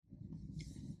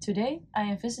Today, I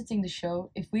am visiting the show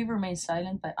If We Remain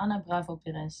Silent by Ana Bravo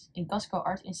Pérez in Casco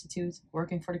Art Institute,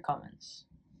 working for the Commons.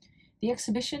 The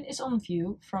exhibition is on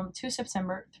view from 2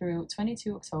 September through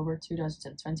 22 October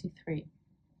 2023.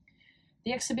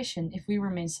 The exhibition If We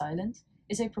Remain Silent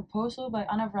is a proposal by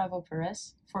Ana Bravo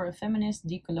Pérez for a feminist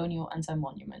decolonial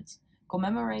anti-monument,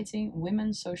 commemorating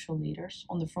women social leaders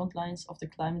on the front lines of the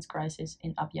climate crisis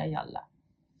in Abya Yala.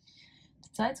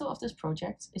 The title of this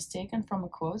project is taken from a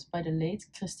quote by the late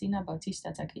Cristina Bautista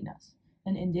Taquinas,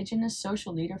 an indigenous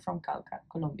social leader from Cauca,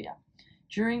 Colombia,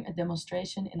 during a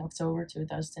demonstration in October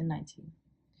 2019.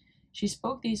 She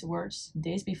spoke these words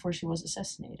days before she was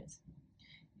assassinated.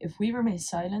 If we remain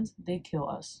silent, they kill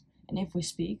us, and if we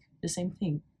speak, the same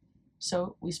thing.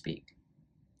 So we speak.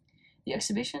 The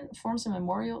exhibition forms a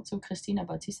memorial to Cristina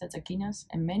Bautista Taquinas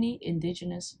and many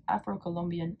indigenous,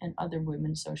 Afro-Colombian and other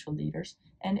women social leaders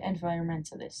and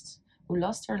environmentalists who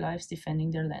lost their lives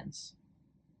defending their lands.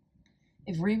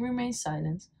 If we remain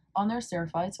silent, honors their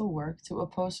vital work to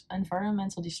oppose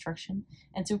environmental destruction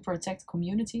and to protect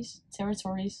communities,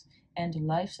 territories, and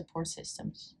life support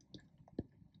systems.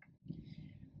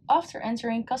 After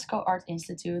entering Casco Art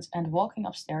Institute and walking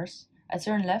upstairs, I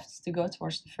turn left to go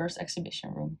towards the first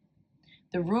exhibition room.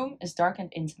 The room is dark and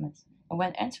intimate, and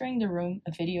when entering the room,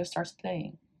 a video starts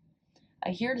playing.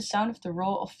 I hear the sound of the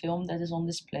roll of film that is on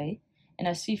display, and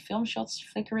I see film shots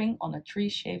flickering on a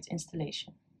tree-shaped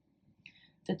installation.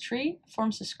 The tree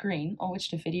forms a screen on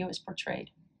which the video is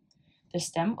portrayed. The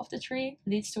stem of the tree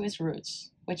leads to its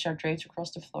roots, which are draped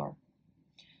across the floor.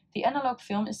 The analog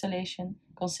film installation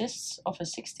consists of a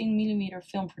 16mm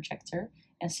film projector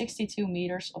and 62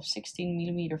 meters of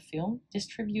 16mm film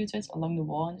distributed along the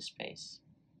wall in the space.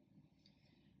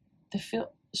 The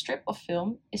strip of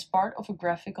film is part of a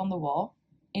graphic on the wall,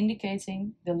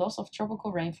 indicating the loss of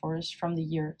tropical rainforests from the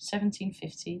year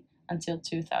 1750 until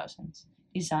 2000,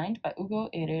 designed by Hugo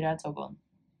Herrera Tobon.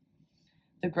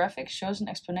 The graphic shows an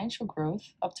exponential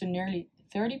growth up to nearly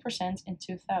 30% in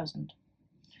 2000.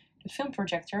 The film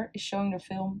projector is showing the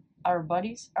film Our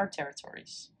Bodies, Our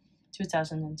Territories,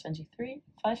 2023,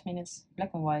 5 minutes, black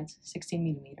and white,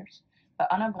 16mm, by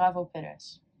Ana Bravo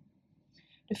Pérez.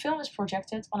 The film is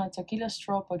projected on a tequila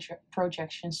straw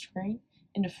projection screen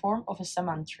in the form of a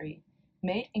saman tree,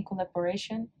 made in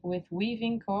collaboration with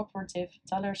weaving cooperative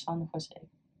Taller San Jose.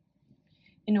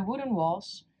 In the wooden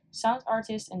walls, sound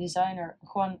artist and designer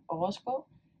Juan Orozco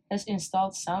has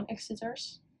installed sound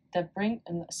exciters that bring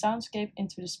a soundscape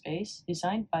into the space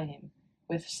designed by him,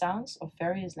 with sounds of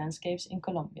various landscapes in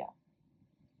Colombia.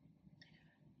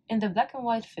 In the black and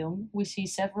white film, we see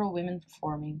several women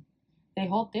performing. They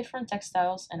hold different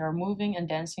textiles and are moving and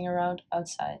dancing around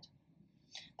outside.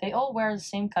 They all wear the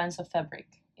same kinds of fabric,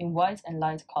 in white and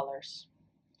light colors.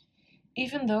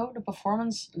 Even though the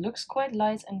performance looks quite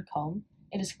light and calm,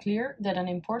 it is clear that an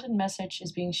important message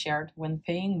is being shared when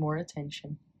paying more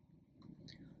attention.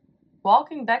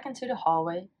 Walking back into the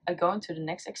hallway, I go into the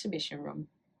next exhibition room.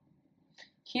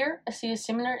 Here, I see a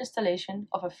similar installation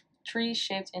of a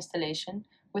tree-shaped installation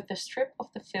with the strip of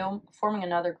the film forming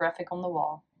another graphic on the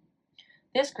wall.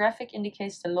 This graphic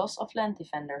indicates the loss of land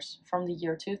defenders from the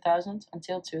year 2000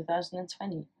 until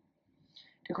 2020.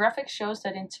 The graphic shows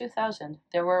that in 2000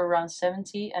 there were around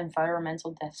 70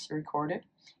 environmental deaths recorded,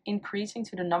 increasing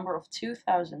to the number of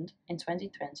 2000 in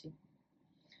 2020.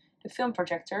 The film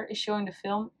projector is showing the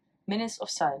film Minutes of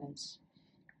Silence,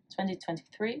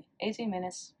 2023, 18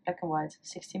 minutes, black and white,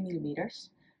 16mm,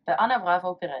 by Ana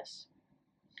Bravo Pérez.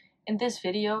 In this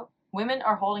video, women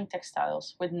are holding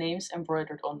textiles with names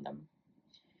embroidered on them.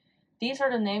 These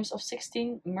are the names of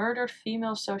 16 murdered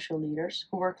female social leaders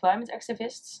who were climate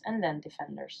activists and land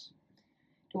defenders.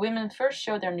 The women first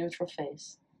show their neutral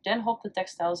face, then hold the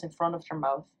textiles in front of their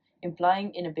mouth,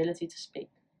 implying inability to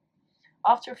speak.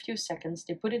 After a few seconds,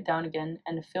 they put it down again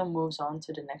and the film moves on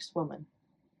to the next woman.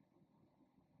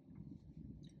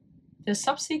 The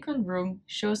subsequent room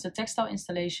shows the textile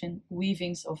installation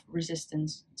Weavings of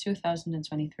Resistance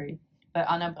 2023 by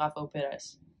Ana Bravo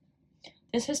Pérez.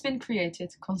 This has been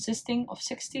created consisting of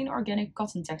 16 organic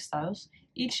cotton textiles,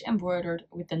 each embroidered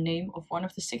with the name of one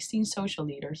of the 16 social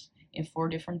leaders in 4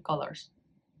 different colors.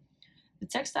 The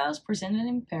textiles presented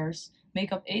in pairs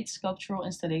make up 8 sculptural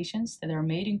installations that are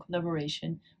made in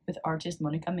collaboration with artist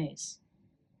Monica Mays.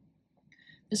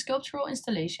 The sculptural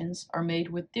installations are made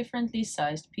with differently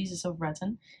sized pieces of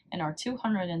rattan and are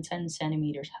 210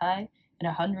 centimeters high and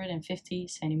 150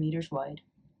 centimeters wide.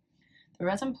 The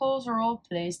rattan poles are all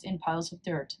placed in piles of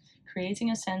dirt,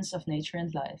 creating a sense of nature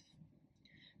and life.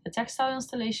 The textile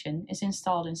installation is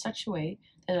installed in such a way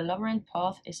that a labyrinth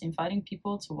path is inviting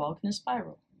people to walk in a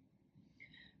spiral.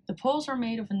 The poles are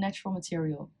made of a natural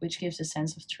material, which gives a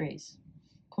sense of trace.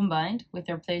 Combined with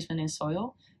their placement in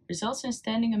soil, results in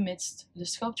standing amidst the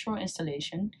sculptural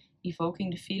installation, evoking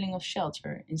the feeling of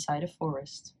shelter inside a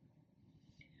forest.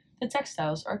 The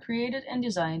textiles are created and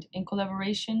designed in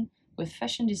collaboration with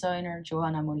fashion designer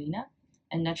Johanna Molina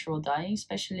and natural dyeing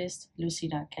specialist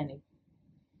Lucina Kenny.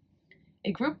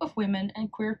 A group of women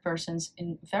and queer persons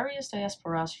in various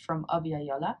diasporas from Abya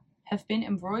Yala have been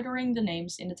embroidering the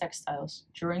names in the textiles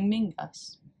during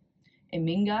mingas. A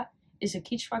minga is a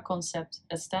Quechua concept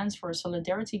that stands for a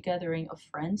solidarity gathering of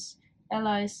friends,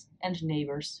 allies, and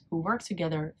neighbors who work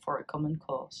together for a common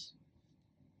cause.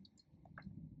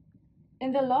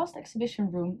 In the last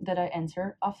exhibition room that I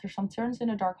enter, after some turns in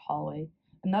a dark hallway,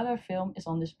 another film is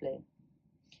on display.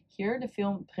 Here, the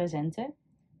film Presente,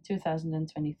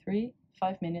 2023,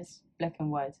 5 minutes, black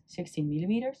and white,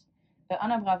 16mm, by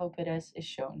Ana Bravo Pérez is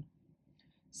shown.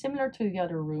 Similar to the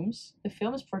other rooms, the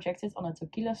film is projected on a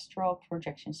tequila straw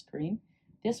projection screen,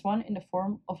 this one in the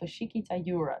form of a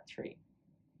Chiquitayura tree.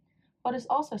 What is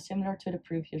also similar to the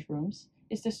previous rooms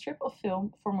is the strip of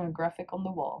film forming a graphic on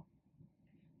the wall.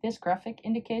 This graphic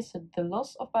indicates the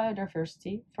loss of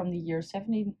biodiversity from the year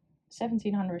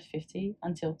 1750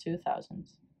 until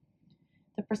 2000.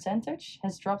 The percentage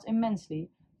has dropped immensely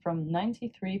from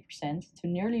 93% to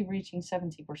nearly reaching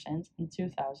 70% in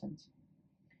 2000.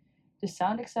 The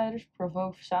sound exciters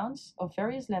provoke sounds of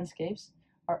various landscapes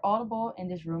are audible in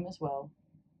this room as well.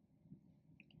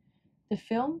 The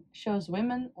film shows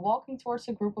women walking towards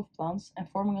a group of plants and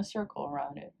forming a circle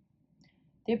around it.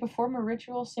 They perform a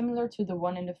ritual similar to the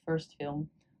one in the first film,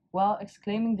 while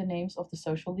exclaiming the names of the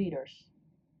social leaders.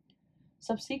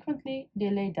 Subsequently,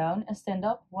 they lay down and stand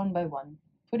up one by one,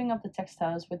 putting up the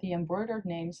textiles with the embroidered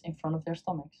names in front of their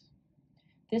stomachs.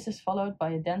 This is followed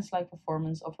by a dance-like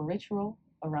performance of a ritual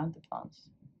around the plants.